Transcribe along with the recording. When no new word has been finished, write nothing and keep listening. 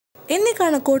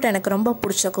இன்னைக்கான கோட் எனக்கு ரொம்ப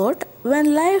பிடிச்ச code. When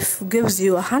life gives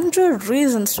you 100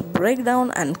 reasons to break down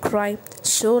and cry,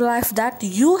 show life that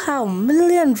you have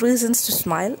million reasons to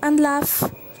smile and laugh.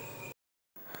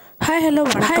 Hi hello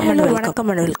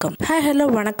வணக்கம்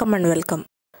and welcome.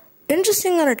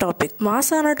 இன்ட்ரெஸ்டிங்கான topic,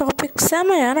 மாசான topic,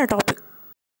 செமையான topic.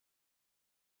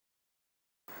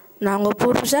 நான்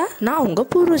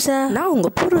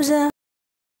உங்க பூர்வஜா.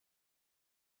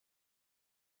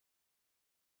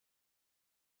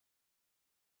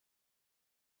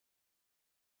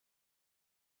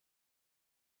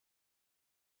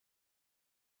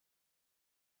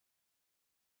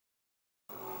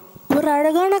 ஒரு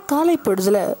அழகான காலை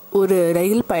பொழுதுல ஒரு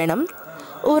ரயில் பயணம்.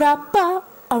 ஒரு அப்பா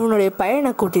அவனுடைய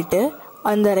பையனை கூட்டிட்டு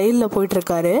அந்த ரயிலில்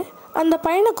போயிட்டுருக்காரு. அந்த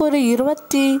பையனுக்கு ஒரு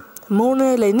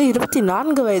 23லேருந்து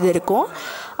 24 வயது இருக்கும்.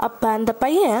 அப்போ அந்த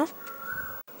பையன்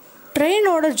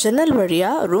ட்ரெயினோட ஜன்னல்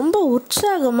வழியாக ரொம்ப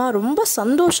உற்சாகமாக ரொம்ப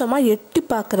சந்தோஷமாக எட்டி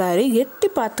பார்க்குறாரு. எட்டி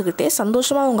பார்த்துக்கிட்டே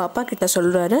சந்தோஷமாக அவங்க அப்பா கிட்ட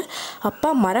சொல்கிறாரு,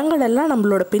 அப்பா மரங்கள் எல்லாம்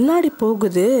நம்மளோட பின்னாடி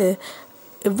போகுது,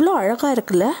 எவ்வளோ அழகாக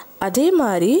இருக்குல்ல, அதே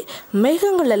மாதிரி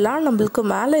மேகங்கள் எல்லாம் நம்மளுக்கு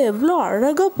மேலே எவ்வளோ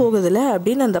அழகாக போகுதுல்ல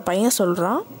அப்படின்னு அந்த பையன்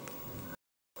சொல்கிறான்.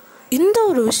 இந்த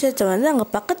ஒரு விஷயத்தை அங்கே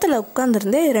பக்கத்தில்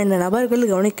உட்காந்துருந்தே 2 நபர்கள்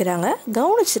கவனிக்கிறாங்க.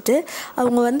 கவனிச்சுட்டு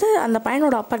அவங்க அந்த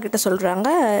பையனோட அப்பா கிட்ட சொல்கிறாங்க,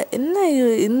 என்ன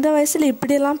இந்த வயசில்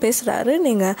இப்படியெல்லாம் பேசுகிறாரு,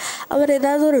 நீங்கள் அவர்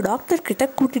ஏதாவது ஒரு டாக்டர்கிட்ட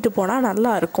கூட்டிகிட்டு போனால்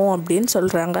நல்லா இருக்கும் அப்படின்னு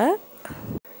சொல்கிறாங்க.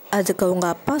 அதுக்கு அவங்க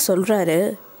அப்பா சொல்கிறாரு,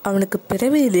 அவனுக்கு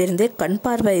பிறவியிலிருந்தே கண்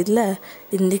பார்வை இல்லை,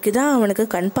 இன்றைக்கி தான் அவனுக்கு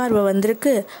கண் பார்வை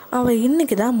வந்திருக்கு, அவன்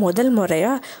இன்றைக்கி தான் முதல்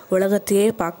முறையாக உலகத்தையே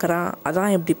பார்க்குறான்,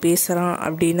 அதான் இப்படி பேசுகிறான்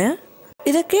அப்படின்னு.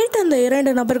 இதை கேட்டு அந்த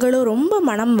 2 நபர்களும் ரொம்ப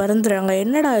மனம் வருந்துறாங்க.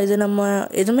 என்னடா இது, நம்ம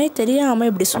எதுவுமே தெரியாமல்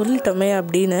இப்படி சொல்லிட்டோமே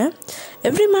அப்படின்னு.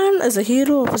 Every man is a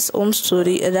hero of his own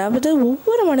story. அதாவது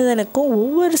ஒவ்வொரு மனிதனுக்கும்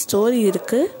ஒவ்வொரு ஸ்டோரி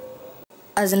இருக்குது.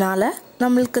 அதனால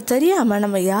நம்மளுக்கு தெரியாமல்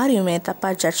நம்ம யாரையுமே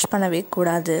தப்பாக ஜட்ஜ் பண்ணவே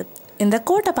கூடாது. இந்த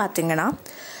கோட்டை பார்த்தீங்கன்னா,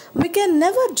 we can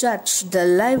never judge the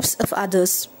lives of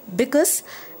others because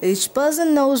each person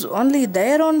knows only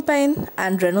their own pain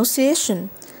and renunciation.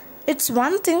 It's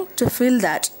one thing to feel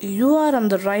that you are on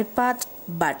the right path,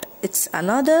 but it's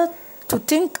another to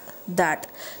think that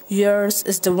yours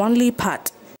is the only path.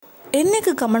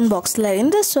 என்னைக்கு comment பாக்ஸில்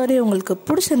இந்த story உங்களுக்கு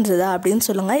பிடிச்சிருந்ததா அப்படின்னு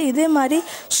சொல்லுங்கள். இதே மாதிரி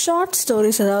short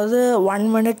stories, அதாவது 1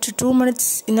 minute to 2 minutes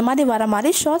இந்த மாதிரி வர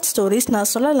மாதிரி ஷார்ட் ஸ்டோரிஸ்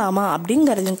நான் சொல்லலாமா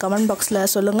அப்படிங்கிறது கமெண்ட் பாக்ஸில்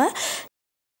சொல்லுங்கள்.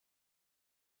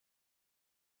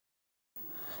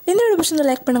 இந்த வீடியோ பிடிச்சிருந்தா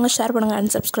லைக் பண்ணுங்கள், ஷேர் பண்ணுங்கள்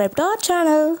and subscribe to our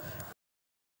channel.